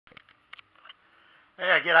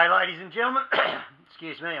Yeah, g'day ladies and gentlemen.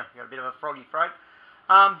 Excuse me, I've got a bit of a froggy throat.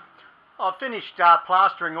 I've finished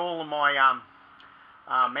plastering all of my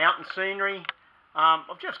mountain scenery.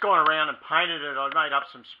 I've just gone around and painted it. I made up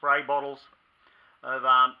some spray bottles of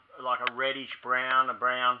like a reddish brown,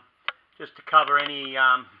 just to cover any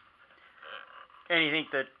anything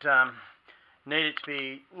that needed to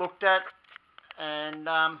be looked at. And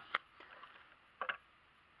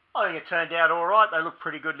I think it turned out all right. They look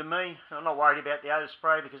pretty good to me. I'm not worried about the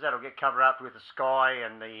overspray because that'll get covered up with the sky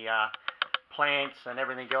and the plants and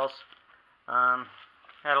everything else.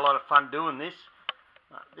 Had a lot of fun doing this.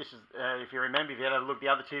 This is, if you remember, if you had a look at the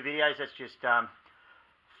other two videos, that's just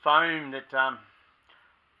foam that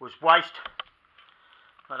was waste.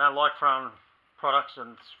 I don't like throwing products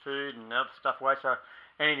and food and other stuff away, so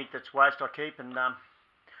anything that's waste I keep, and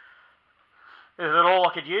this is all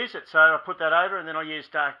I could use it, so I put that over, and then I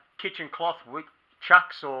used kitchen cloth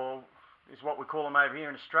chucks, or is what we call them over here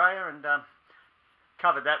in Australia, and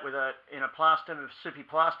covered that with a soupy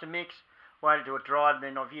plaster mix, waited till it dried, and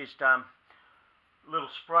then I've used little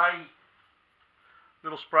spray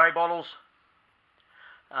bottles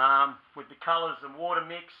with the colours and water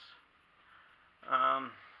mix,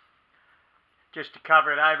 just to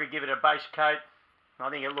cover it over, give it a base coat. I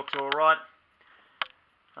think it looks all right.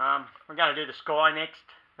 I'm going to do the sky next.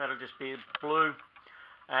 That'll just be blue,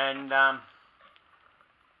 and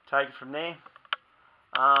take it from there.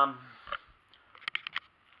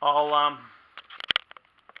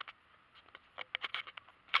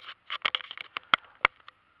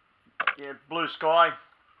 Yeah, blue sky.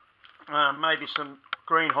 Maybe some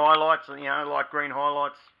green highlights. Like green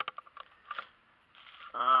highlights.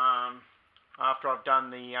 After I've done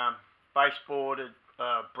the baseboarded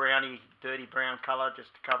browny, dirty brown colour, just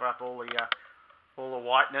to cover up all the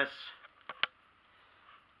whiteness.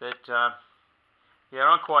 But yeah,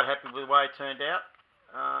 I'm quite happy with the way it turned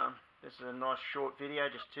out. This is a nice short video,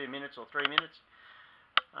 just 2 minutes or 3 minutes.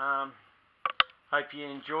 Hope you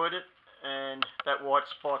enjoyed it. And that white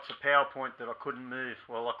spot's a PowerPoint that I couldn't move.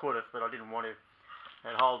 Well, I could have, but I didn't want to.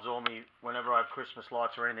 It holds all me whenever I have Christmas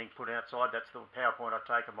lights or anything put outside. That's the PowerPoint I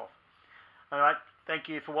take them off. Alright, thank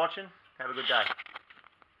you for watching. Have a good day.